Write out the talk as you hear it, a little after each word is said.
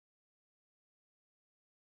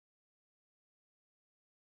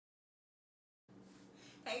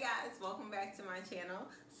Hey guys, welcome back to my channel.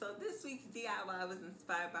 So this week's DIY was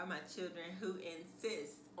inspired by my children who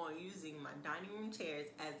insist on using my dining room chairs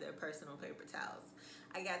as their personal paper towels.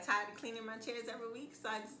 I got tired of cleaning my chairs every week, so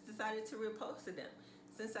I just decided to reupholster them.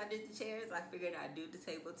 Since I did the chairs, I figured I'd do the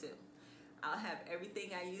table too. I'll have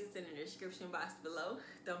everything I used in the description box below.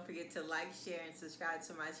 Don't forget to like, share, and subscribe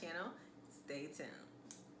to my channel. Stay tuned.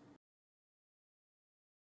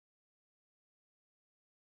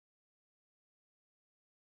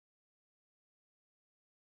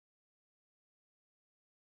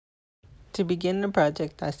 To begin the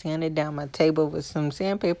project, I sanded down my table with some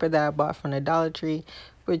sandpaper that I bought from the Dollar Tree,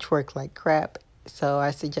 which worked like crap. So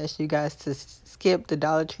I suggest you guys to skip the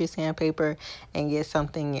Dollar Tree sandpaper and get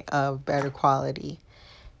something of better quality.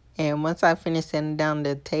 And once I finished sanding down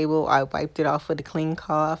the table, I wiped it off with a clean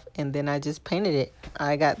cloth and then I just painted it.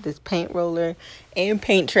 I got this paint roller and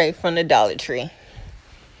paint tray from the Dollar Tree.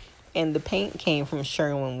 And the paint came from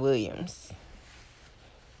Sherwin-Williams.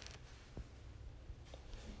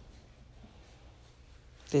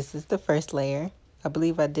 This is the first layer. I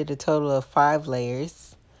believe I did a total of 5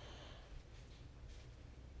 layers.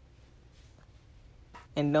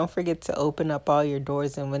 And don't forget to open up all your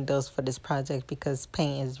doors and windows for this project because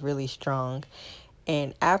paint is really strong.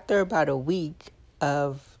 And after about a week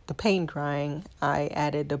of the paint drying, I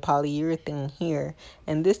added the polyurethane here.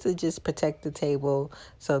 And this to just protect the table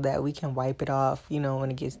so that we can wipe it off,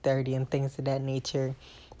 when it gets dirty and things of that nature.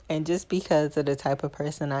 And just because of the type of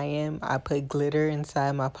person I am, I put glitter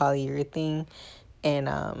inside my polyurethane.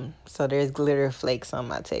 And so there's glitter flakes on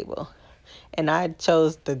my table. And I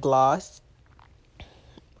chose the gloss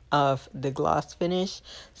of the gloss finish,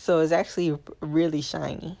 so it's actually really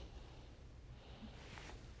shiny.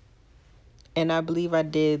 And I believe I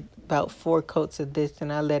did about 4 coats of this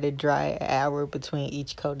and I let it dry an hour between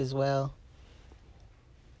each coat as well.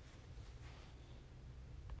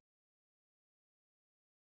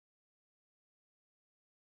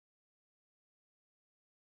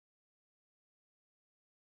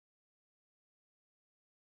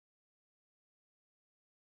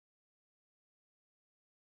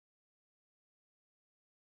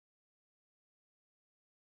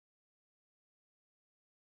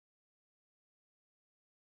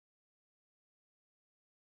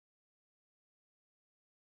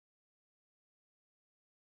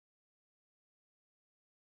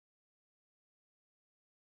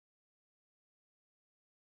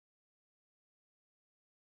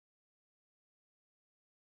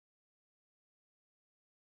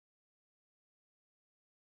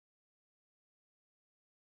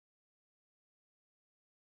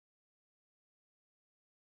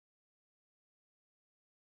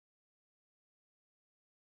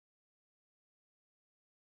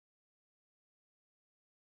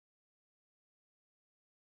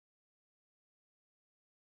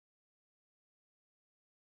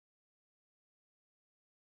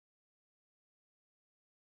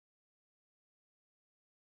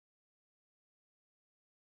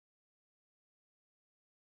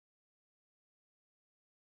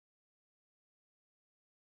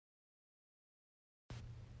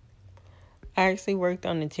 I actually worked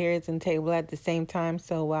on the chairs and table at the same time,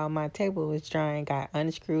 so while my table was drying, I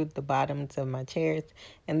unscrewed the bottoms of my chairs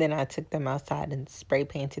and then I took them outside and spray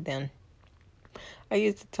painted them. I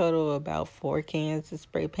used a total of about 4 cans of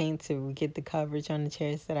spray paint to get the coverage on the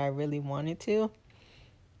chairs that I really wanted to.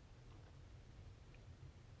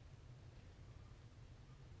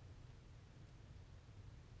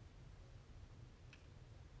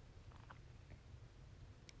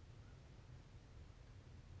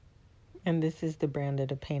 And this is the brand of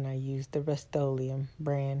the paint I used, the Rust-Oleum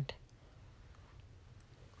brand.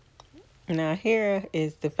 Now here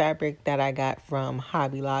is the fabric that I got from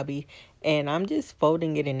Hobby Lobby, and I'm just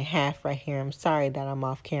folding it in half right here. I'm sorry that I'm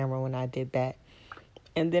off camera when I did that.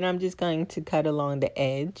 And then I'm just going to cut along the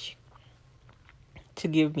edge to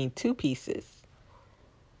give me 2 pieces.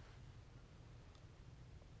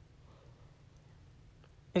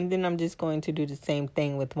 And then I'm just going to do the same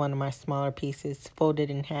thing with one of my smaller pieces, fold it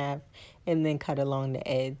in half, and then cut along the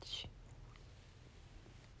edge.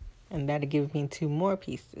 And that'll give me 2 more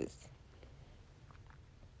pieces.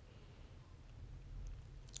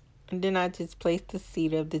 And then I just place the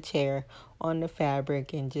seat of the chair on the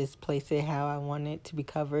fabric and just place it how I want it to be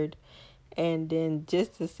covered. And then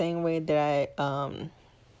just the same way that the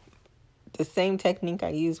same technique I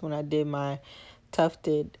used when I did my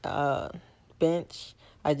tufted bench,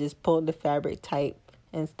 I just pulled the fabric tight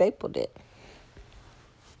and stapled it.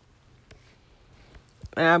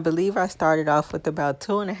 And I believe I started off with about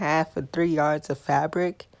 2.5 or 3 yards of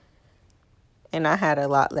fabric, and I had a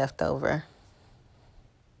lot left over.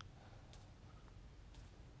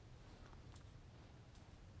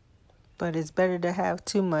 But it's better to have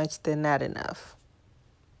too much than not enough.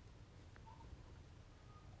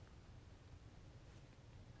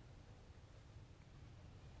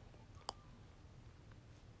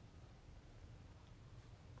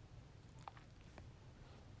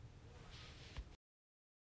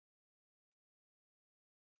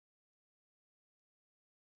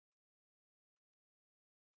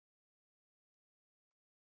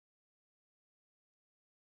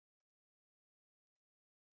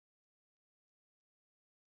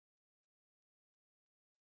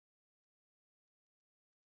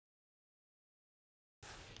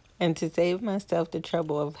 And to save myself the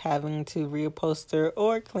trouble of having to reupholster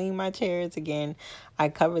or clean my chairs again, I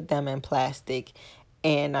covered them in plastic.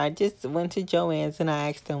 And I just went to Joann's and I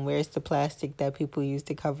asked them, where's the plastic that people use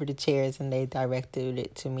to cover the chairs? And they directed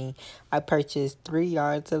it to me. I purchased 3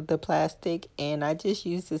 yards of the plastic and I just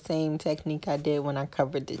used the same technique I did when I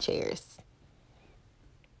covered the chairs.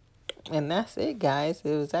 And that's it, guys.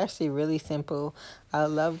 It was actually really simple. I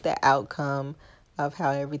love the outcome of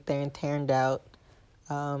how everything turned out.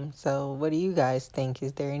 So what do you guys think?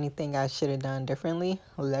 Is there anything I should have done differently?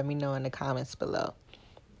 Let me know in the comments below.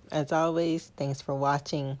 As always, thanks for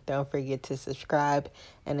watching. Don't forget to subscribe.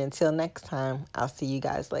 And until next time, I'll see you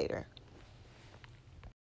guys later.